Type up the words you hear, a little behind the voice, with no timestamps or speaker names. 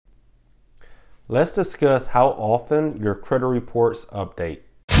Let's discuss how often your credit reports update.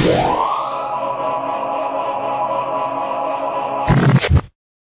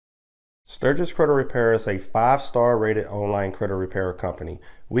 Sturgis Credit Repair is a 5-star rated online credit repair company.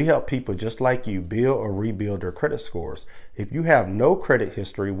 We help people just like you build or rebuild their credit scores. If you have no credit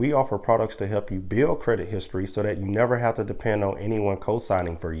history, we offer products to help you build credit history so that you never have to depend on anyone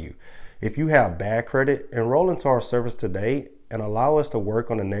co-signing for you. If you have bad credit, enroll into our service today and allow us to work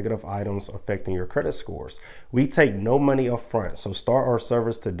on the negative items affecting your credit scores. We take no money up front, so start our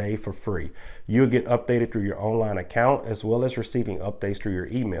service today for free. You'll get updated through your online account as well as receiving updates through your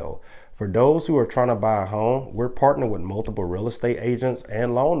email. For those who are trying to buy a home, we're partnering with multiple real estate agents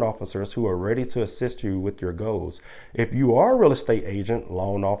and loan officers who are ready to assist you with your goals. If you are a real estate agent,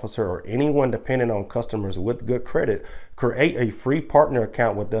 loan officer, or anyone depending on customers with good credit, create a free partner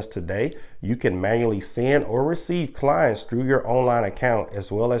account with us today. You can manually send or receive clients through your online account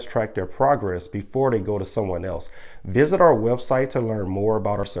as well as track their progress before they go to someone else. Visit our website to learn more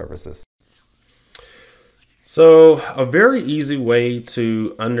about our services. So a very easy way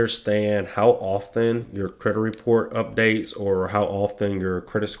to understand how often your credit report updates or how often your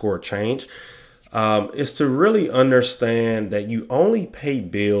credit score change is to really understand that you only pay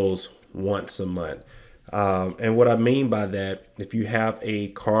bills once a month. And what I mean by that, if you have a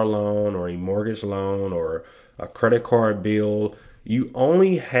car loan or a mortgage loan or a credit card bill, you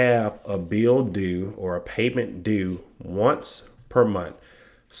only have a bill due or a payment due once per month.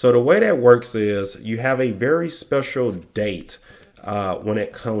 So the way that works is you have a very special date when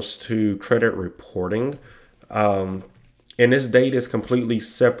it comes to credit reporting. And this date is completely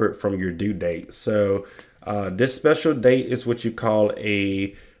separate from your due date. So this special date is what you call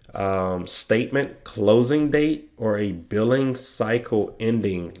a statement closing date or a billing cycle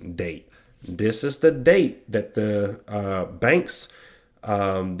ending date. This is the date that the banks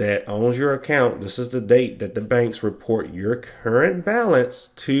that owns your account, this is the date that the banks report your current balance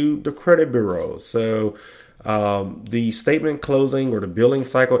to the credit bureaus. So the statement closing or the billing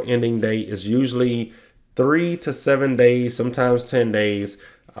cycle ending date is usually 3 to 7 days, sometimes 10 days.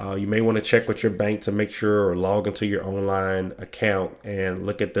 You may want to check with your bank to make sure or log into your online account and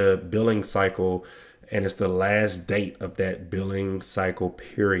look at the billing cycle. And it's the last date of that billing cycle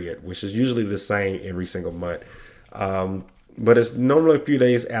period, which is usually the same every single month. But it's normally a few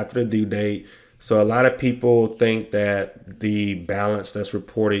days after the due date. So a lot of people think that the balance that's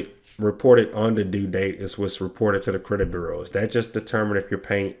reported on the due date is what's reported to the credit bureaus. That just determines if you're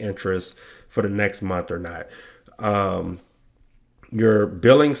paying interest for the next month or not. Your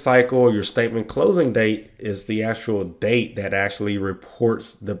billing cycle, your statement closing date is the actual date that actually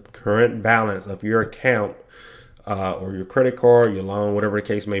reports the current balance of your account or your credit card, your loan, whatever the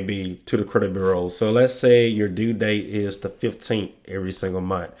case may be, to the credit bureau. So let's say your due date is the 15th every single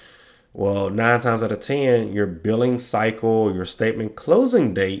month. Well, 9 times out of 10, your billing cycle, your statement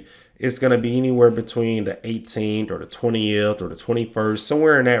closing date is going to be anywhere between the 18th or the 20th or the 21st,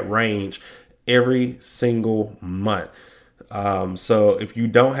 somewhere in that range every single month. So if you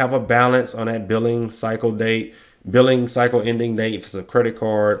don't have a balance on that billing cycle ending date, if it's a credit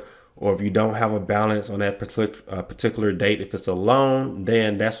card, or if you don't have a balance on that particular date, if it's a loan,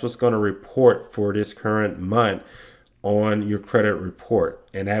 then that's what's going to report for this current month on your credit report.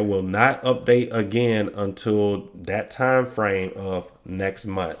 And that will not update again until that time frame of next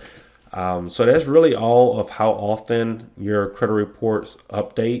month. So that's really all of how often your credit reports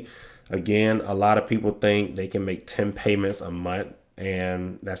update. Again, a lot of people think they can make 10 payments a month,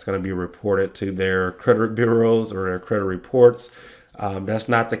 and that's going to be reported to their credit bureaus or their credit reports. That's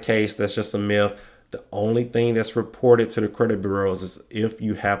not the case. That's just a myth. The only thing that's reported to the credit bureaus is if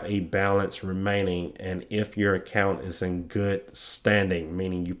you have a balance remaining and if your account is in good standing,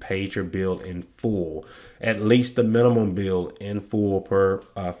 meaning you paid your bill in full, at least the minimum bill in full for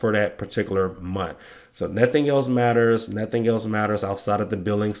that particular month. So nothing else matters. Nothing else matters outside of the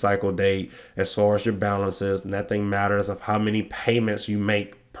billing cycle date as far as your balances. Nothing matters of how many payments you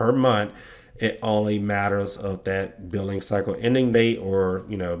make per month. It only matters of that billing cycle ending date, or,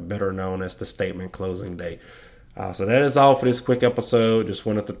 better known as the statement closing date. So that is all for this quick episode. Just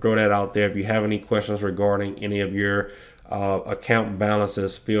wanted to throw that out there. If you have any questions regarding any of your account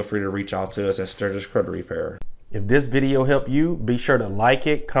balances, feel free to reach out to us at Sturgis Credit Repair. If this video helped you, be sure to like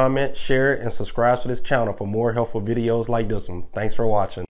it, comment, share it, and subscribe to this channel for more helpful videos like this one. Thanks for watching.